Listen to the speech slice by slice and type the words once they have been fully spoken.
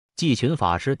季群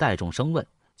法师代众生问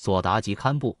所答及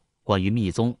堪布关于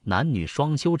密宗男女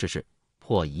双修之事，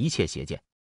破一切邪见。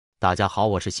大家好，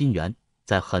我是心源。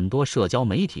在很多社交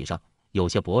媒体上，有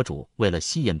些博主为了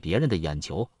吸引别人的眼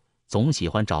球，总喜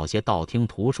欢找些道听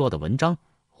途说的文章，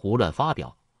胡乱发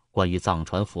表关于藏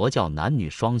传佛教男女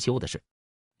双修的事。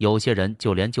有些人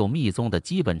就连就密宗的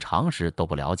基本常识都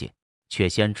不了解，却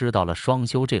先知道了双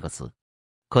修这个词，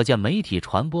可见媒体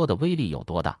传播的威力有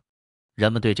多大，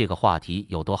人们对这个话题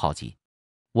有多好奇。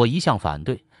我一向反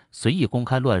对随意公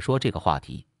开乱说这个话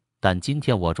题，但今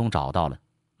天我终找到了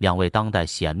两位当代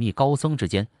显密高僧之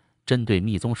间针对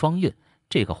密宗双运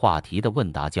这个话题的问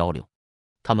答交流。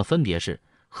他们分别是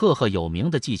赫赫有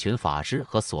名的季群法师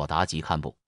和索达吉堪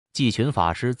布。季群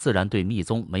法师自然对密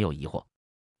宗没有疑惑，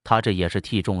他这也是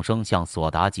替众生向索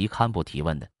达吉堪布提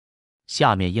问的。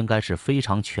下面应该是非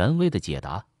常权威的解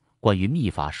答关于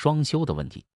密法双修的问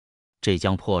题，这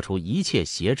将破除一切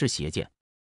邪知邪见。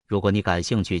如果你感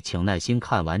兴趣，请耐心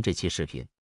看完这期视频。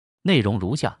内容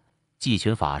如下：季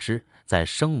群法师在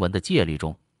声闻的戒律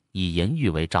中，以淫欲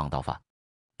为障道法；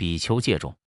比丘戒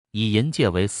中，以淫戒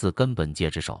为四根本戒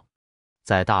之首。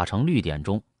在大乘律典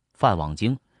中，梵网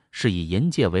经是以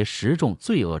淫戒为10重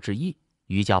罪恶之一。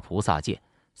瑜伽菩萨戒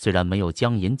虽然没有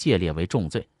将淫戒列为重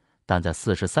罪，但在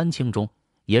43经中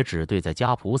也只对在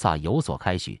家菩萨有所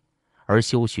开许，而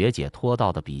修学解脱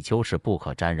道的比丘是不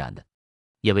可沾染的，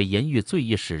因为淫欲最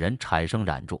易使人产生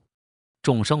染著。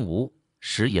众生无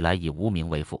始以来以无明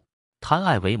为父，贪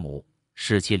爱为母，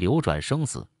使其流转生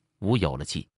死，无有了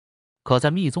气。可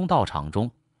在密宗道场中，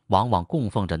往往供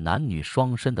奉着男女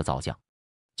双身的造像。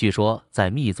据说在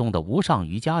密宗的无上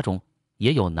瑜伽中，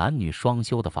也有男女双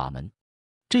修的法门。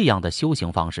这样的修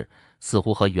行方式似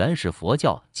乎和原始佛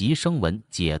教及声闻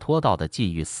解脱道的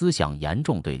禁欲思想严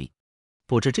重对立。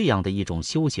不知这样的一种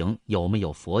修行有没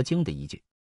有佛经的依据？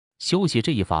修习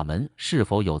这一法门是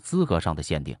否有资格上的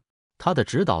限定？它的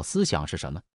指导思想是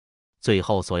什么？最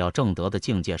后所要证得的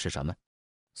境界是什么？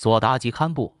索达吉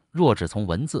堪布若只从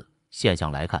文字现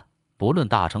象来看，不论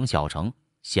大乘小乘、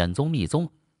显宗密宗，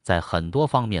在很多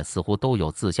方面似乎都有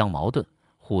自相矛盾、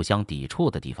互相抵触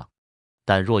的地方。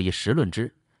但若以实论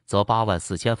之，则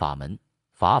84000法门，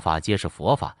法法皆是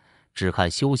佛法，只看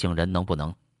修行人能不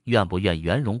能、愿不愿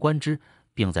圆融观之，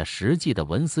并在实际的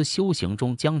文思修行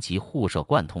中将其互摄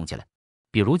贯通起来。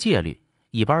比如戒律，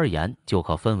一般而言就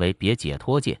可分为别解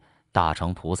脱戒、大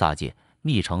乘菩萨戒、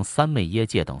密乘三昧耶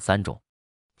戒等3种。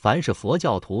凡是佛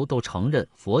教徒都承认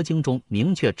佛经中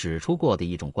明确指出过的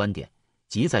一种观点，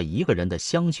即在一个人的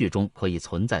相续中可以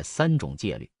存在3种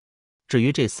戒律。至于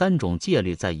这3种戒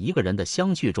律在一个人的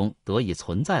相续中得以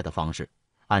存在的方式，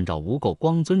按照无垢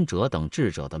光尊者等智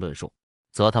者的论述，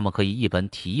则他们可以一本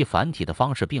体一繁体的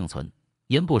方式并存，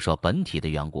因不舍本体的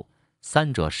缘故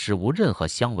，3者实无任何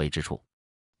相违之处。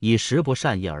以十不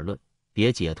善业而论，别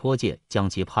解脱戒将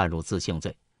其判入自性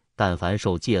罪，但凡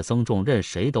受戒僧众任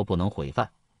谁都不能毁犯。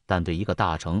但对一个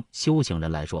大乘修行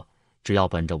人来说，只要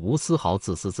本着无丝毫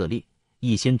自私自利，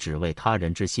一心只为他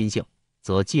人之心性，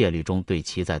则戒律中对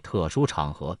其在特殊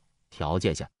场合、条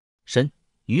件下、身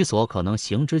与所可能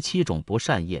行之7种不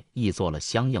善业亦做了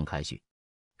相应开许。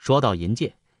说到淫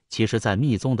戒，其实在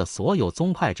密宗的所有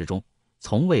宗派之中，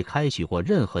从未开许过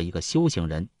任何一个修行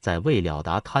人在未了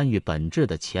达贪欲本质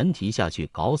的前提下去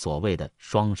搞所谓的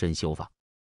双身修法。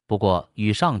不过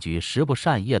与上举十不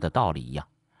善业的道理一样，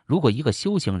如果一个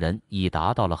修行人已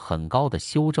达到了很高的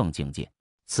修正境界，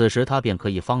此时他便可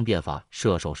以方便法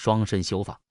摄受双身修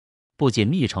法。不仅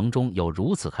密乘中有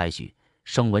如此开许，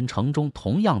声闻乘中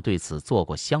同样对此做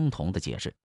过相同的解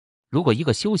释。如果一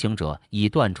个修行者已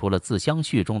断除了自相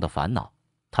续中的烦恼，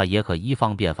他也可依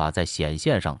方便法在显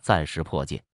现上暂时破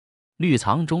戒。律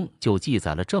藏中就记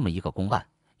载了这么一个公案，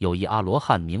有一阿罗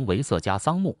汉名为色迦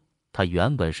桑木，他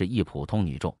原本是一普通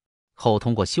女众，后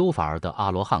通过修法而得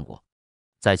阿罗汉果。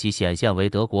在其显现为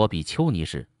德国比丘尼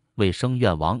时，为生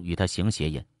愿王与他行邪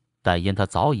淫，但因他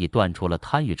早已断除了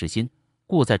贪欲之心，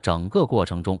故在整个过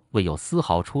程中未有丝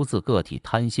毫出自个体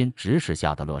贪心指使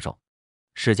下的乐受。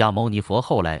释迦牟尼佛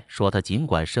后来说，他尽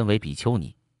管身为比丘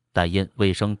尼，但因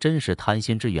未生真实贪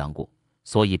心之缘故，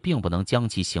所以并不能将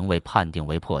其行为判定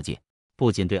为破戒。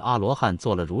不仅对阿罗汉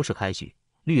做了如是开许，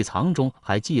律藏中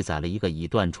还记载了一个已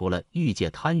断除了欲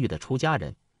界贪欲的出家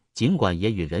人，尽管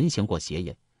也与人行过邪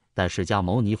淫，但释迦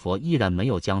牟尼佛依然没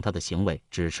有将他的行为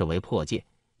指示为破戒，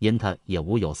因他也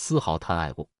无有丝毫贪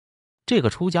爱故。这个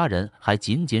出家人还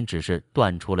仅仅只是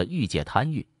断除了欲界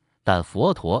贪欲，但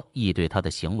佛陀亦对他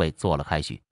的行为做了开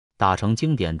许。大乘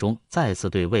经典中再次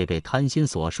对未被贪心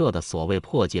所摄的所谓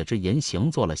破戒之淫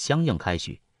行做了相应开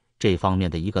许。这方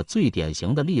面的一个最典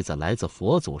型的例子来自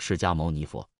佛祖释迦牟尼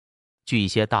佛。据一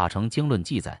些大乘经论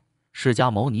记载，释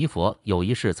迦牟尼佛有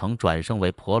一世曾转生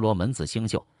为婆罗门子星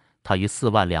宿，他于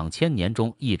42000年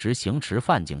中一直行持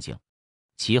梵净行，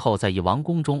其后在一王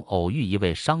宫中偶遇一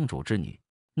位商主之女，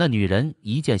那女人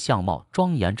一见相貌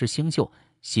庄严之星宿，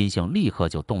心性立刻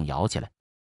就动摇起来。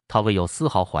他未有丝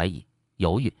毫怀疑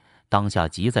犹豫，当下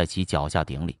即在其脚下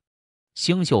顶礼。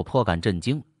星宿颇感震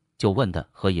惊，就问他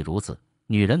何以如此。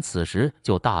女人此时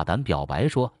就大胆表白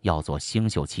说要做星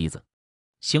宿妻子。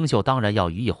星宿当然要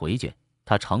予以回绝，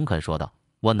他诚恳说道：“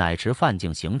我乃持梵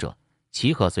净行者，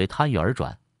岂可随贪欲而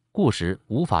转？故时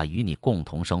无法与你共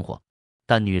同生活。”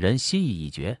但女人心意已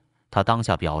决，她当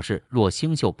下表示，若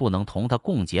星宿不能同她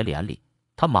共结连理，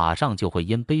她马上就会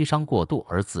因悲伤过度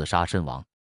而自杀身亡。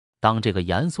当这个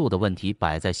严肃的问题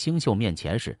摆在星宿面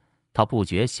前时，他不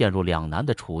觉陷入两难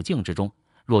的处境之中。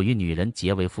若与女人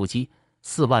结为夫妻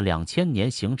，42000年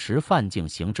行持梵净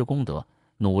行之功德，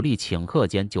努力顷刻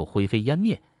间就灰飞烟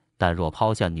灭；但若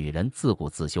抛下女人自顾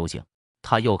自修行，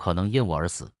他又可能因我而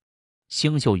死。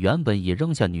星宿原本已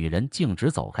扔下女人径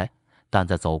直走开，但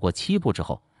在走过7步之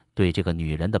后，对这个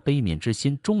女人的悲悯之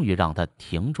心终于让他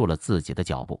停住了自己的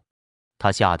脚步。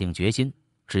他下定决心，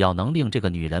只要能令这个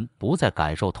女人不再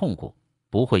感受痛苦，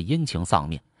不会因情丧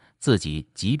命，自己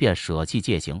即便舍弃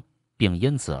戒行，并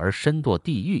因此而身堕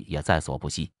地狱也在所不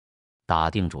惜。打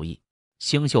定主意，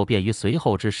星宿便于随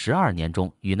后之12年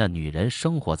中与那女人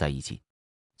生活在一起。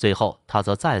最后他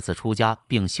则再次出家，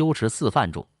并修持4梵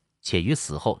住，且于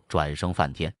死后转生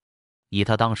梵天。以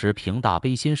他当时凭大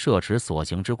悲心摄持所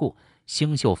行之故，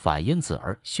星宿反因此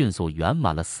而迅速圆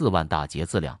满了4万大劫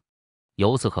资粮。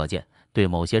由此可见，对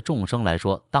某些众生来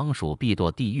说，当属必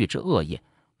堕地狱之恶业，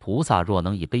菩萨若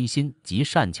能以悲心及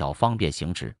善巧方便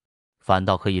行持，反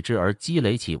倒可以知而积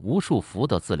累起无数福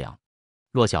德资粮。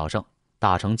若小乘、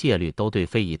大乘戒律都对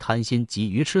非以贪心及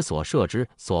愚痴所摄之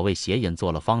所谓邪淫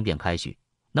做了方便开许，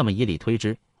那么以理推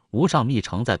之，无上密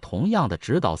乘在同样的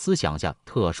指导思想下，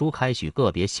特殊开许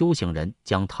个别修行人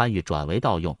将贪欲转为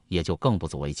道用，也就更不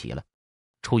足为奇了。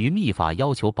出于密法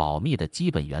要求保密的基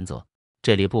本原则，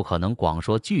这里不可能广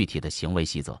说具体的行为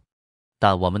细则，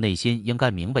但我们内心应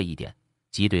该明白一点，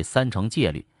即对三乘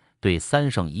戒律、对三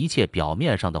圣一切表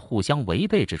面上的互相违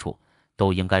背之处，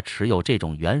都应该持有这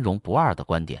种圆融不二的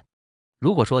观点。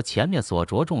如果说前面所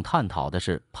着重探讨的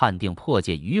是判定破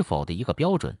戒与否的一个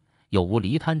标准，有无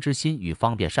离贪之心与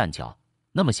方便善巧，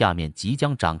那么下面即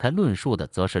将展开论述的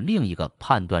则是另一个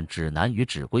判断指南与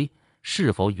指归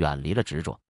是否远离了执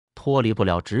着，脱离不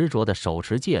了执着的手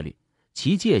持戒律，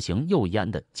其戒行又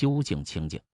焉的究竟清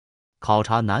净。考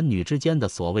察男女之间的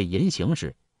所谓淫行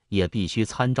时，也必须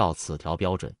参照此条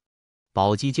标准。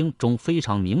宝积经中非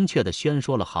常明确地宣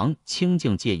说了行清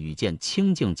净戒与见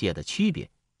清净戒的区别。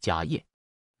迦叶，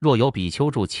若有比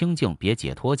丘住清净别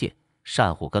解脱戒，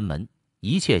善护根门，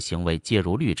一切行为皆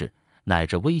如律制，乃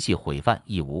至微细毁犯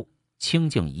亦无，清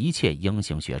净一切应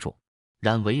行学处，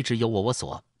然为之有我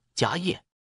所。迦叶，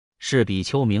是比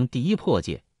丘名第一破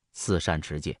戒，次善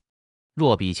持戒。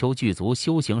若比丘具足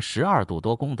修行12度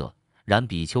多功德，然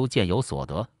比丘见有所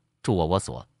得，助我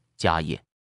所。迦叶，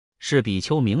是比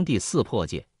丘名第4破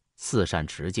戒，次善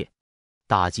持戒。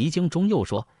大集经中又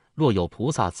说，若有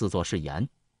菩萨自作是言，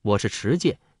我是持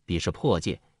戒，彼是破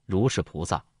戒，如是菩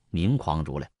萨名狂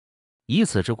如来。以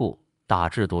此之故，大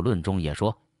制度论中也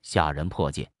说，下人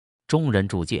破戒，中人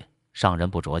住戒，上人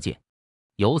不着戒。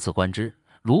由此观之，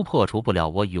如破除不了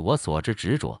我与我所之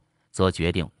执着，则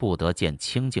决定不得见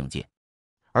清净戒。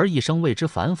而一生谓之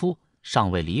凡夫，尚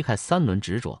未离开3轮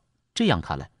执着。这样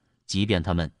看来，即便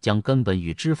他们将根本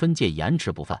与之分戒延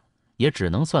迟不犯，也只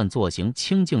能算作行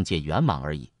清净戒圆满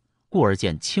而已。故而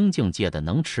见清净戒的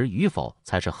能持与否，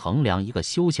才是衡量一个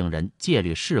修行人戒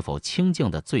律是否清净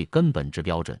的最根本之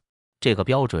标准。这个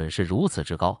标准是如此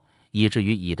之高，以至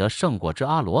于已得圣果之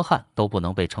阿罗汉都不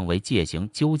能被称为戒行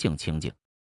究竟清净。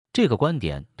这个观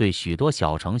点对许多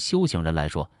小乘修行人来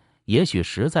说，也许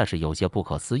实在是有些不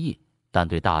可思议，但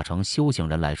对大乘修行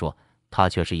人来说，它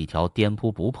却是一条颠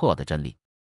扑不破的真理。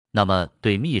那么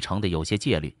对密乘的有些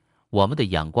戒律，我们的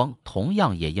眼光同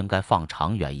样也应该放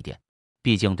长远一点。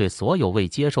毕竟对所有未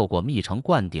接受过密乘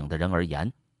灌顶的人而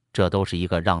言，这都是一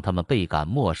个让他们倍感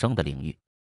陌生的领域。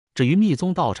至于密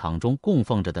宗道场中供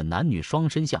奉着的男女双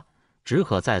身像，只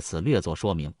可在此略作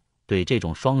说明。对这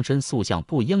种双身塑像，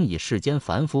不应以世间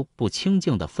凡夫不清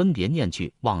净的分别念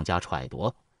去妄加揣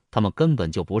度，他们根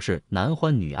本就不是男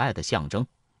欢女爱的象征，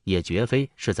也绝非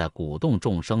是在鼓动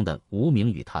众生的无明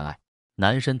与贪爱。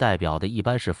男身代表的一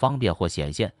般是方便或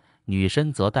显现，女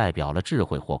身则代表了智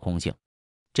慧或空性。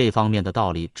这方面的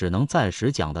道理只能暂时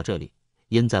讲到这里，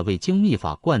因在未经密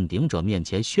法灌顶者面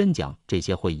前宣讲这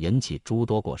些会引起诸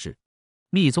多过失。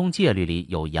密宗戒律里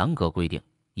有严格规定，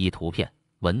依图片、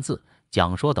文字、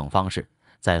讲说等方式，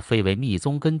在非为密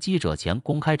宗根基者前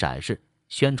公开展示、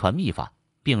宣传密法，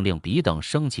并令彼等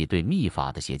升起对密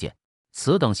法的邪见，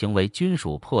此等行为均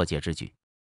属破戒之举。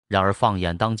然而放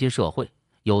眼当今社会，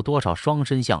有多少双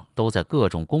身像都在各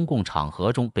种公共场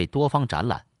合中被多方展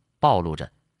览暴露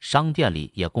着，商店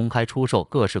里也公开出售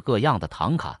各式各样的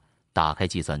唐卡，打开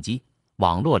计算机，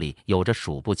网络里有着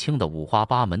数不清的五花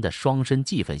八门的双身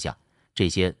祭分像，这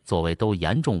些作为都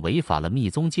严重违反了密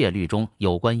宗戒律中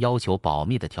有关要求保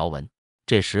密的条文，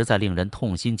这实在令人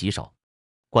痛心疾首。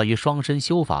关于双身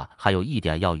修法，还有一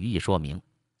点要予以说明，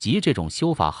即这种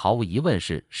修法毫无疑问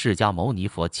是释迦牟尼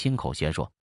佛亲口宣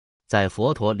说。在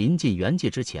佛陀临近圆寂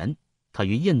之前，他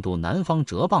于印度南方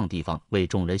哲蚌地方为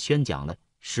众人宣讲了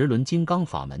十轮金刚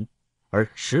法门，而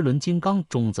十轮金刚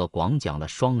中则广讲了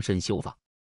双身修法。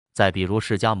再比如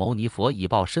释迦牟尼佛以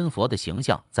报身佛的形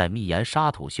象在密岩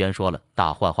沙土宣说了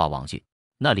大幻化网序，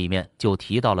那里面就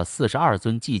提到了42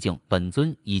尊寂静本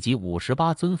尊以及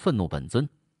58尊愤怒本尊，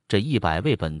这100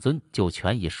位本尊就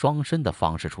全以双身的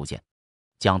方式出现。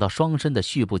讲到双身的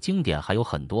续部经典还有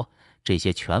很多，这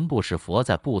些全部是佛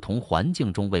在不同环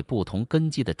境中为不同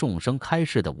根基的众生开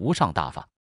示的无上大法。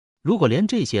如果连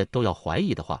这些都要怀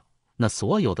疑的话，那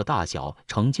所有的大小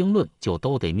成经论就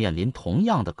都得面临同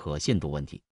样的可信度问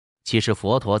题。其实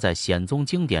佛陀在显宗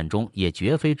经典中也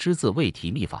绝非只字未提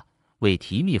密法，未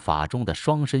提密法中的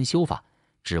双身修法，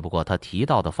只不过他提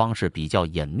到的方式比较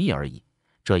隐秘而已，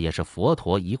这也是佛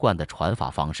陀一贯的传法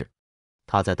方式。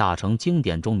他在大乘经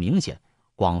典中明显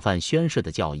广泛宣示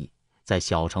的教义，在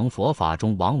小乘佛法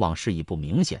中往往是以不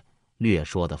明显略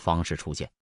说的方式出现。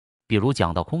比如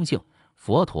讲到空性，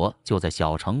佛陀就在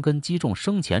小乘根基众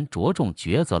生前着重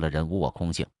抉择了人无我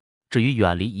空性，至于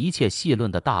远离一切细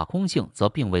论的大空性，则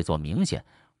并未做明显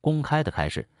公开的开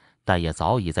示，但也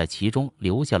早已在其中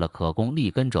留下了可供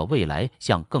立根者未来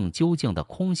向更究竟的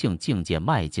空性境界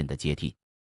迈进的阶梯。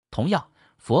同样，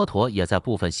佛陀也在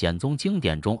部分显宗经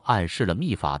典中暗示了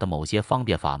密法的某些方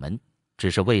便法门，只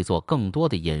是为做更多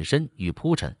的引申与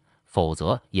铺陈，否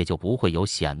则也就不会有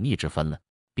显密之分了。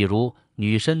比如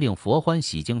女身令佛欢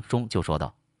喜经中就说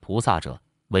道，菩萨者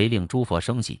为令诸佛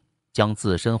生喜，将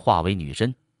自身化为女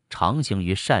身，常行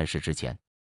于善事之前。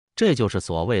这就是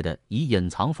所谓的以隐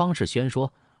藏方式宣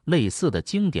说，类似的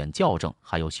经典校正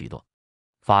还有许多。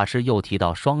法师又提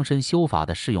到双身修法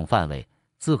的适用范围、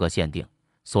资格限定、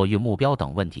所欲目标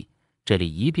等问题，这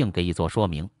里一并给予做说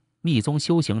明。密宗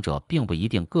修行者并不一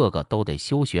定个个都得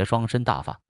修学双身大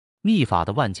法，密法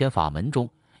的万千法门中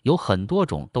有很多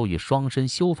种都与双身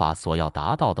修法所要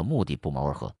达到的目的不谋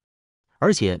而合，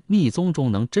而且密宗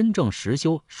中能真正实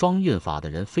修双运法的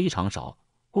人非常少，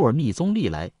故而密宗历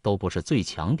来都不是最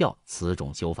强调此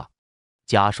种修法。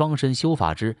假双身修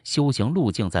法之修行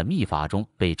路径在密法中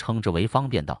被称之为方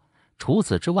便道，除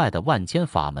此之外的万千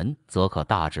法门则可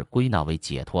大致归纳为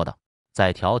解脱道。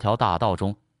在条条大道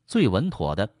中最稳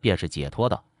妥的便是解脱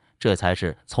道，这才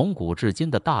是从古至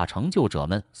今的大成就者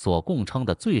们所共称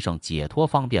的最胜解脱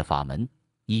方便法门，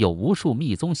已有无数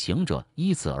密宗行者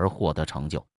依此而获得成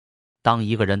就。当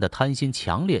一个人的贪心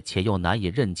强烈且又难以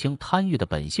认清贪欲的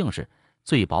本性时，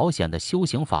最保险的修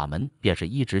行法门便是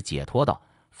依止解脱道，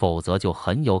否则就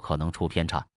很有可能出偏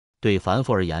差。对凡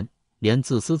夫而言，连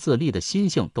自私自利的心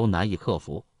性都难以克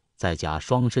服，再假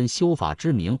双身修法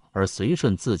之名而随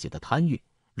顺自己的贪欲，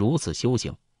如此修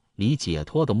行离解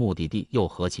脱的目的地又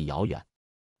何其遥远。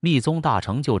密宗大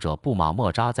成就者布玛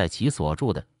默扎在其所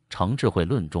著的《成智慧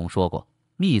论》中说过，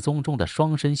密宗中的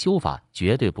双身修法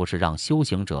绝对不是让修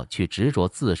行者去执着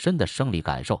自身的生理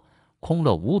感受，空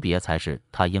乐无别才是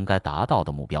他应该达到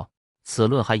的目标。此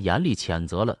论还严厉谴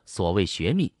责了所谓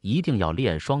学密一定要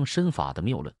练双身法的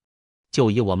谬论。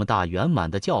就以我们大圆满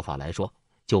的教法来说，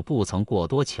就不曾过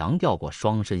多强调过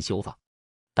双身修法。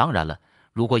当然了，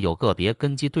如果有个别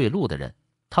根基对路的人，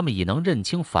他们已能认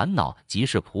清烦恼即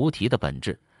是菩提的本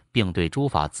质，并对诸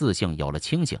法自性有了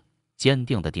清醒坚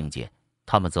定的定解，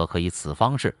他们则可以此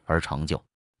方式而成就。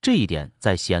这一点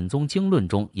在显宗经论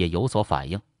中也有所反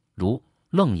映，如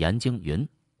楞严经云，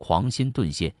狂心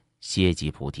顿歇，歇即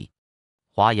菩提；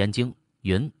华严经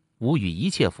云，无与一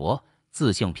切佛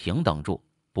自性平等住，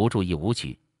不住亦无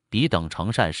取，彼等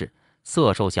成善事，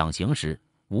色受想行识，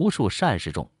无数善事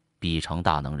众，彼成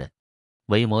大能人。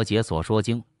维摩诘所说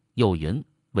经又云，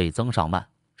为增上慢，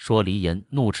说离淫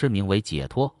怒痴名为解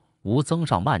脱，无增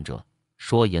上慢者，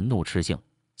说淫怒痴性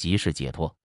即是解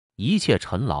脱，一切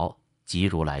尘劳即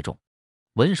如来众。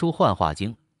文殊幻化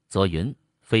经则云，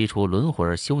非出轮回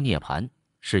而修涅盘，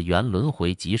是缘轮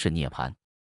回即是涅盘。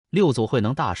六祖慧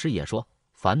能大师也说，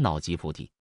烦恼即菩提。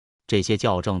这些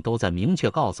校正都在明确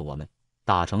告诉我们，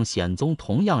大乘显宗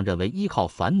同样认为依靠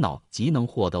烦恼即能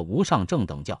获得无上正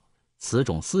等教，此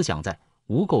种思想在《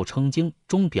无垢称经》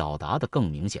中表达的更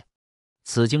明显。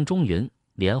此经中云：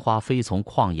莲花非从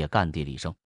旷野干地里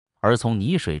生，而从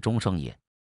泥水中生也。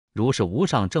如是无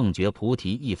上正觉菩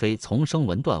提，亦非从声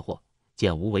闻断惑，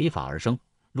见无为法而生。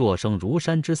若生如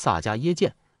山之萨迦耶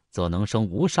见，则能生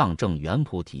无上正圆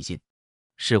菩提心。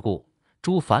是故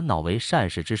诸烦恼为善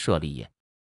事之设立也。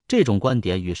这种观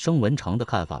点与声闻乘的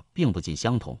看法并不尽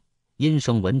相同，因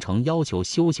声闻乘要求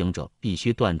修行者必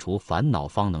须断除烦恼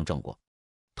方能正果。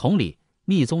同理，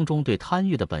密宗中对贪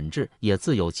欲的本质也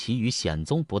自有其与显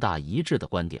宗不大一致的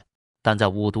观点，但在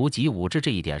五毒及五智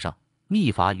这一点上，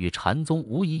密法与禅宗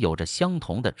无疑有着相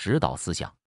同的指导思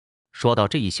想。说到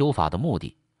这一修法的目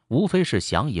的，无非是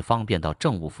想以方便到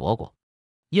证悟佛果。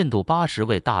印度80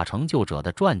位大成就者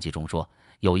的传记中说，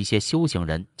有一些修行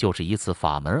人就是以此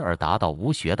法门而达到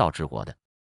无学道之果的。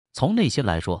从内心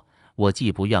来说，我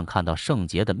既不愿看到圣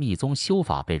洁的密宗修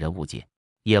法被人误解，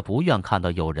也不愿看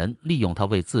到有人利用它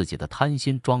为自己的贪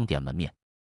心装点门面。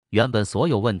原本所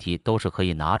有问题都是可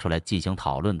以拿出来进行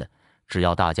讨论的，只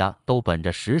要大家都本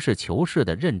着实事求是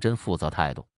的认真负责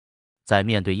态度，在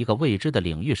面对一个未知的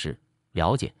领域时，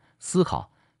了解、思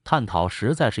考、探讨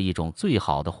实在是一种最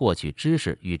好的获取知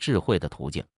识与智慧的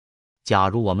途径。假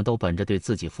如我们都本着对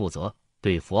自己负责、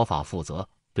对佛法负责、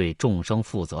对众生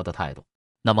负责的态度，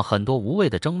那么很多无谓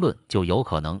的争论就有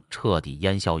可能彻底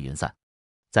烟消云散。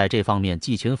在这方面，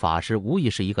季群法师无疑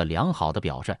是一个良好的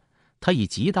表率。他以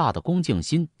极大的恭敬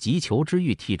心及求知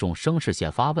欲替众生示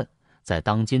现发问。在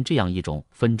当今这样一种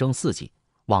纷争四起、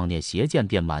妄念邪见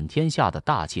遍满天下的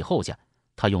大气候下，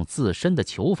他用自身的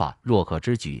求法若可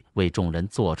之举为众人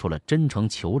做出了真诚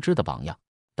求知的榜样。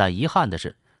但遗憾的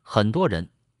是，很多人，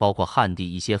包括汉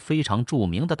地一些非常著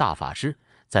名的大法师，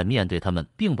在面对他们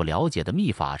并不了解的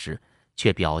密法时，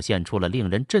却表现出了令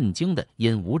人震惊的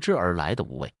因无知而来的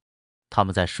无畏。他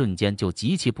们在瞬间就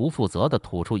极其不负责地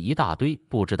吐出一大堆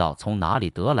不知道从哪里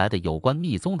得来的有关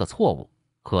密宗的错误、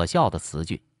可笑的词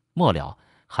句，末了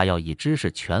还要以知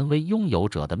识权威拥有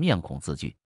者的面孔自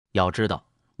居。要知道，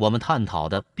我们探讨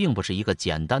的并不是一个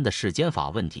简单的世间法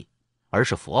问题，而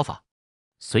是佛法。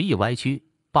随意歪曲、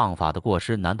谤法的过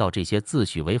失，难道这些自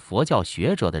诩为佛教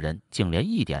学者的人竟连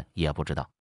一点也不知道？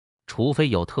除非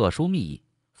有特殊密意，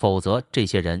否则这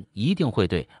些人一定会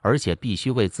对，而且必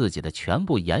须为自己的全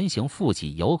部言行负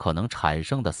起有可能产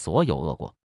生的所有恶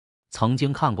果。曾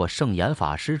经看过圣严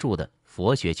法师著的《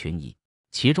佛学群疑》，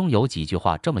其中有几句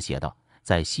话这么写道：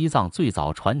在西藏最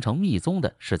早传承密宗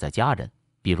的是在家人，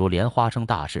比如莲花生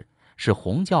大士是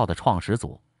红教的创始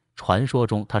祖，传说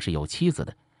中他是有妻子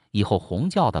的。以后红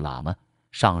教的喇嘛、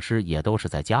上师也都是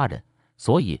在家人，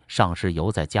所以上师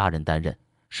由在家人担任，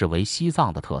是为西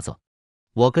藏的特色。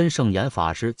我跟圣严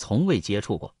法师从未接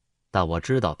触过，但我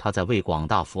知道他在为广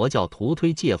大佛教徒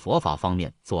推介佛法方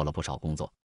面做了不少工作。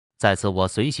在此，我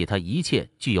随喜他一切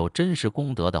具有真实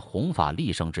功德的弘法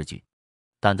利生之举。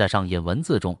但在上引文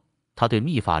字中，他对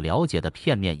密法了解的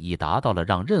片面已达到了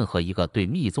让任何一个对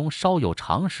密宗稍有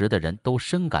常识的人都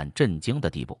深感震惊的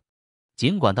地步。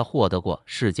尽管他获得过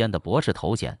世间的博士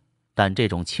头衔，但这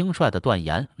种轻率的断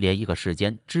言，连一个世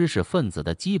间知识分子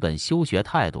的基本修学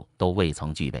态度都未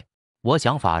曾具备。我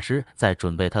想法师在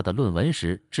准备他的论文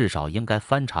时，至少应该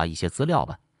翻查一些资料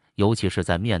吧，尤其是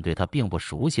在面对他并不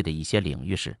熟悉的一些领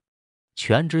域时。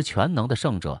全知全能的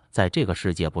圣者在这个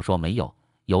世界不说没有，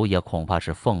有也恐怕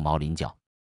是凤毛麟角。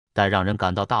但让人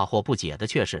感到大惑不解的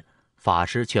却是，法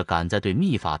师却敢在对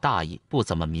密法大意不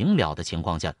怎么明了的情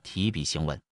况下提笔行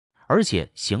文，而且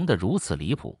行得如此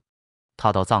离谱。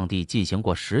他到藏地进行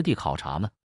过实地考察吗？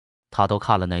他都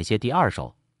看了哪些第二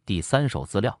手、第三手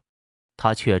资料？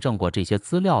他确证过这些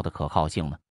资料的可靠性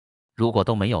吗？如果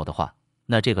都没有的话，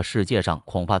那这个世界上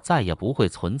恐怕再也不会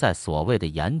存在所谓的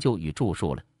研究与著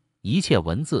述了，一切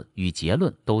文字与结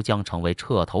论都将成为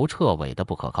彻头彻尾的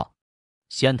不可靠。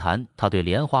先谈他对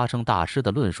莲花生大师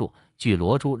的论述，据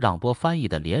罗珠让波翻译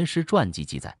的《莲师传记》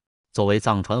记载，作为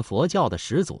藏传佛教的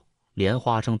始祖，莲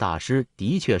花生大师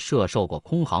的确摄受过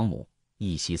空行母、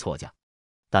一息错驾，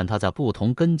但他在不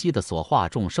同根基的所化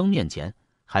众生面前，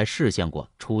还示现过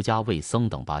出家为僧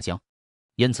等八相。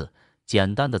因此，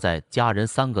简单的在家人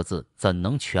3个字怎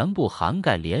能全部涵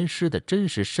盖莲师的真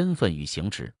实身份与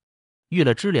行持？欲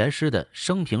了知莲师的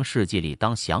生平事迹里，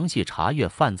当详细查阅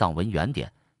梵藏文原点，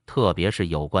特别是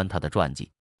有关他的传记，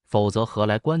否则何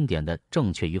来观点的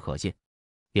正确与可信？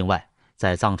另外，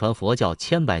在藏传佛教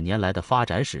千百年来的发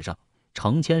展史上，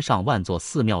成千上万座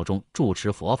寺庙中住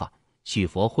持佛法、续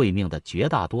佛慧命的绝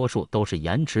大多数都是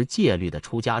严持戒律的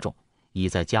出家众，以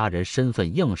在家人身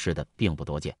份应试的并不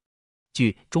多见。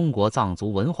据中国藏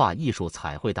族文化艺术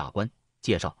彩绘大观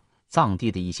介绍，藏地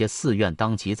的一些寺院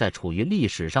当其在处于历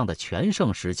史上的全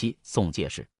盛时期诵戒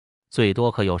时，最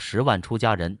多可有10万出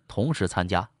家人同时参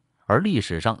加。而历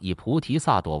史上以菩提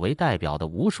萨埵为代表的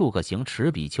无数个行持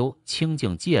比丘清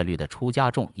净戒律的出家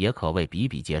众也可谓比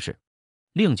比皆是。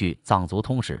另据《藏族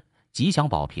通史·吉祥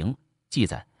宝瓶》记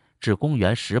载，至公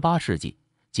元18世纪，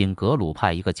仅格鲁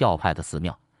派一个教派的寺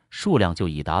庙数量就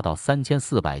已达到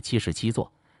3477座，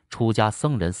出家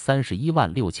僧人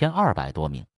316200多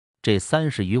名。这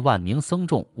30余万名僧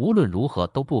众无论如何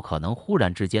都不可能忽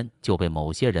然之间就被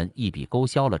某些人一笔勾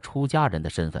销了出家人的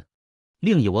身份。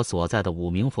另以我所在的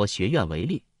五明佛学院为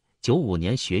例，95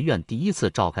年学院第一次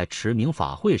召开持名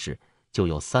法会时，就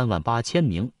有38000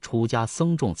名出家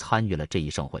僧众参与了这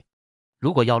一盛会。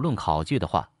如果要论考据的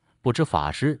话，不知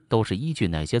法师都是依据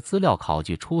哪些资料考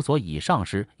据出所以上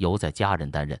时由在家人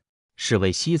担任，是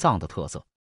为西藏的特色。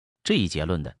这一结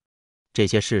论的这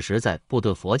些事实在布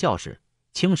顿佛教史、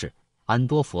清史、安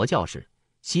多佛教史、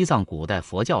西藏古代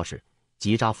佛教史、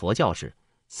吉扎佛教史、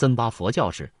森巴佛教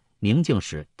史、明镜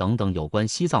史等等有关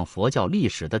西藏佛教历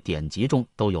史的典籍中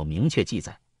都有明确记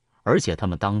载，而且他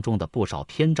们当中的不少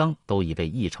篇章都已被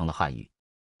译成了汉语。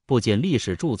不仅历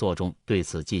史著作中对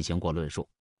此进行过论述，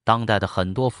当代的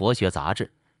很多佛学杂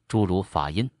志，诸如法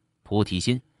音、菩提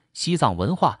心、西藏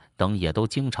文化等，也都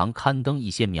经常刊登一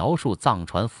些描述藏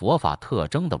传佛法特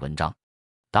征的文章。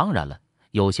当然了，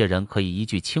有些人可以一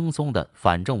句轻松的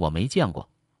反正我没见过，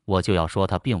我就要说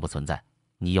它并不存在，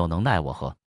你又能奈我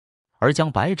何？而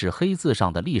将白纸黑字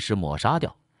上的历史抹杀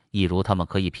掉，一如他们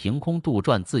可以凭空杜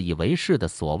撰自以为是的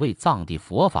所谓藏地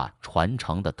佛法传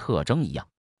承的特征一样。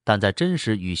但在真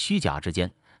实与虚假之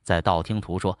间，在道听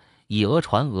途说、以讹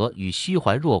传讹与虚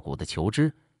怀若谷的求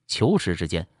知、求实之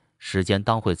间，时间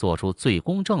当会做出最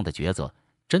公正的抉择。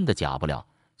真的假不了，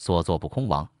所作不空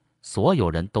亡，所有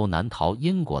人都难逃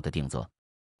因果的定责。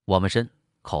我们身、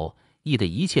口、意的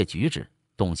一切举止、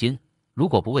动心，如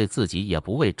果不为自己也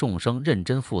不为众生认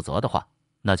真负责的话，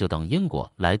那就等因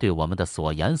果来对我们的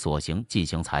所言所行进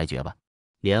行裁决吧。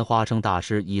莲花生大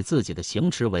师以自己的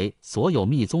行持为所有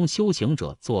密宗修行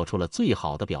者做出了最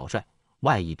好的表率，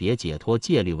外以别解脱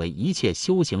戒律为一切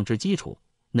修行之基础，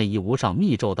内以无上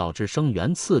密咒道之生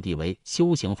源次第为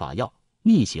修行法要，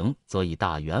密行则以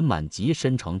大圆满及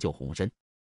深成就宏深。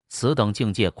此等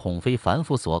境界恐非凡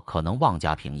夫所可能妄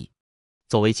加评议。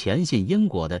作为虔信因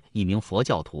果的一名佛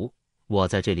教徒，我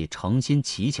在这里诚心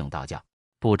祈请大家，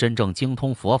不真正精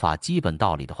通佛法基本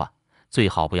道理的话，最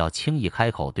好不要轻易开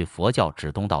口对佛教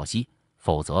指东道西，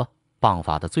否则谤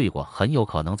法的罪过很有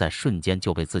可能在瞬间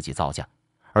就被自己造下，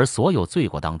而所有罪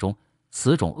过当中，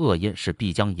此种恶因是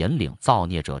必将引领造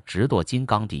孽者直堕金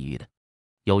刚地狱的。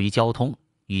由于交通、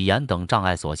语言等障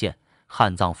碍所限，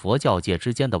汉藏佛教界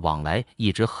之间的往来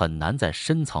一直很难在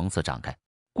深层次展开，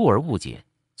故而误解、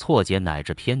错解乃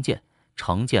至偏见、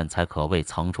成见才可谓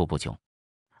层出不穷。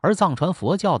而藏传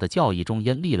佛教的教义中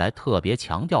因历来特别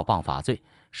强调谤法罪、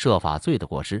摄法罪的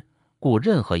过失，故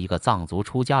任何一个藏族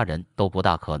出家人都不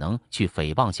大可能去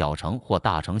诽谤小乘或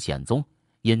大乘显宗，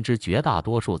因之绝大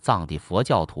多数藏地佛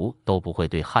教徒都不会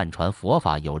对汉传佛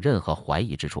法有任何怀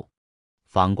疑之处。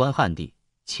反观汉地，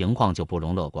情况就不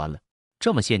容乐观了。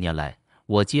这么些年来，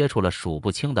我接触了数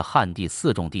不清的汉地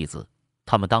四众弟子，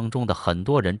他们当中的很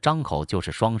多人张口就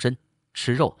是双身、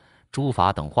吃肉、诸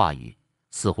法等话语，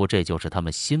似乎这就是他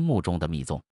们心目中的密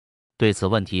宗。对此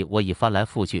问题，我已翻来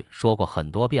覆去说过很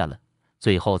多遍了，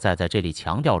最后再在这里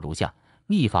强调如下：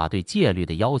密法对戒律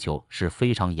的要求是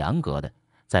非常严格的，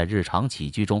在日常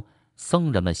起居中，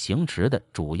僧人们行持的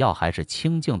主要还是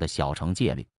清净的小乘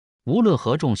戒律。无论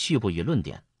何众续部与论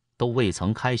点，都未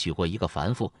曾开许过一个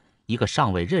凡夫，一个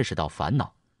尚未认识到烦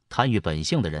恼、贪欲本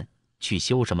性的人，去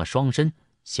修什么双身、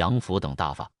降伏等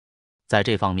大法。在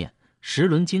这方面，十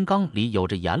轮金刚里有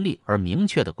着严厉而明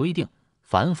确的规定：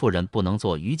凡夫人不能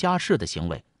做瑜伽士的行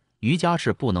为，瑜伽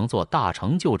士不能做大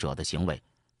成就者的行为，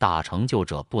大成就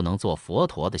者不能做佛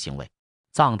陀的行为。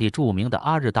藏地著名的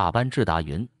阿日大班智达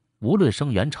云：无论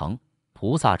生缘成、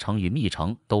菩萨成与密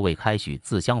成，都未开许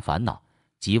自相烦恼，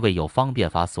即未有方便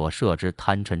法所摄之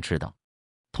贪嗔痴等。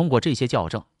通过这些校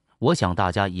正，我想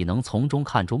大家已能从中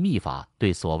看出密法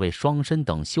对所谓双身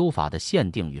等修法的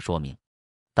限定与说明。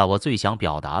但我最想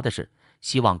表达的是，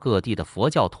希望各地的佛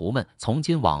教徒们从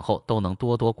今往后都能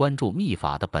多多关注密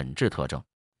法的本质特征，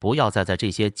不要再在这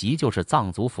些即就是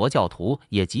藏族佛教徒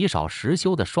也极少实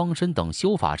修的双身等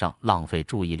修法上浪费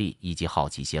注意力以及好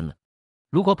奇心了。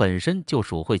如果本身就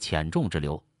属会浅重之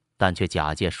流，但却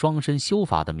假借双身修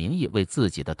法的名义为自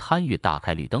己的贪欲大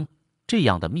开绿灯，这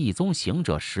样的密宗行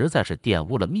者实在是玷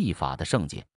污了密法的圣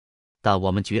洁。但我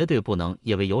们绝对不能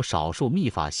因为有少数密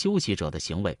法修习者的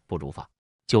行为不如法，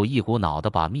就一股脑的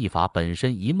把密法本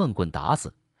身一闷棍打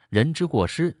死，人之过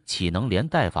失岂能连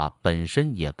带法本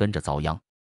身也跟着遭殃？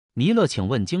弥勒请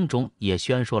问经中也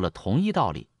宣说了同一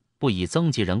道理：不以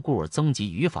增吉人故而增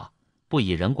吉于法，不以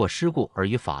人过失故而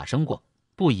与法生过，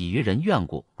不以于人怨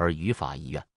故而与法亦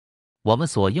怨。我们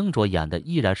所应着眼的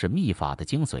依然是密法的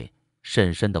精髓，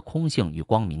甚深的空性与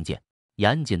光明见，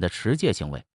严谨的持戒行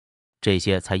为，这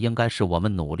些才应该是我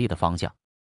们努力的方向。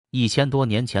1000多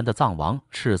年前的藏王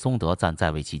赤松德赞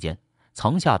在位期间，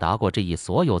曾下达过这一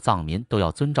所有藏民都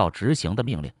要遵照执行的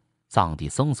命令。藏地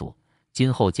僧俗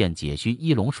今后见解须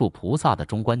依龙树菩萨的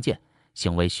中观见，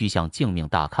行为须像净命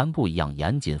大堪布一样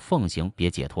严谨奉行别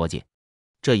解脱戒。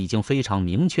这已经非常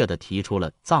明确地提出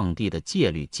了藏地的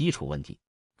戒律基础问题。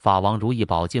法王如意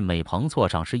宝镜美彭措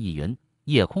上师亦云：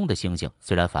夜空的星星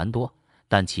虽然繁多，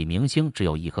但其明星只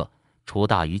有一颗，除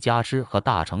大瑜伽师和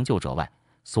大成就者外，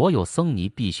所有僧尼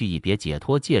必须以别解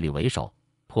脱戒律为首，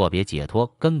破别解脱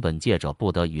根本戒者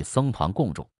不得与僧团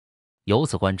共住。由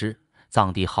此观之，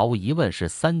藏地毫无疑问是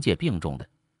三戒并重的。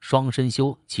双身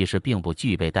修其实并不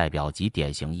具备代表及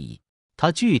典型意义，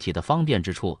它具体的方便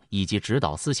之处以及指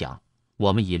导思想，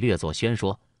我们已略作宣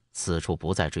说，此处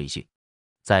不再赘叙。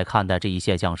在看待这一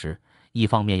现象时，一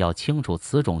方面要清楚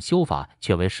此种修法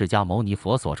却为释迦牟尼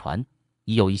佛所传，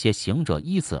已有一些行者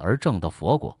依此而证得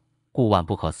佛果，故万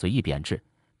不可随意贬斥，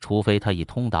除非他已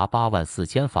通达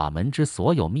84000法门之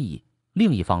所有密意。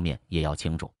另一方面也要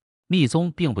清楚，密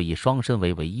宗并不以双身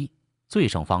为唯一，最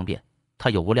胜方便，它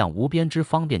有无量无边之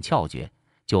方便窍诀，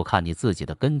就看你自己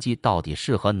的根基到底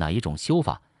适合哪一种修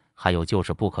法。还有就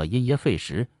是不可因噎废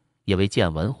食，也为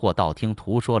见闻或道听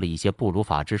途说了一些不如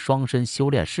法之双身修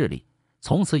炼势力，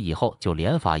从此以后就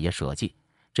连法也舍弃，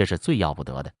这是最要不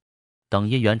得的。等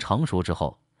因缘成熟之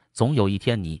后，总有一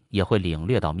天你也会领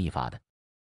略到密法的。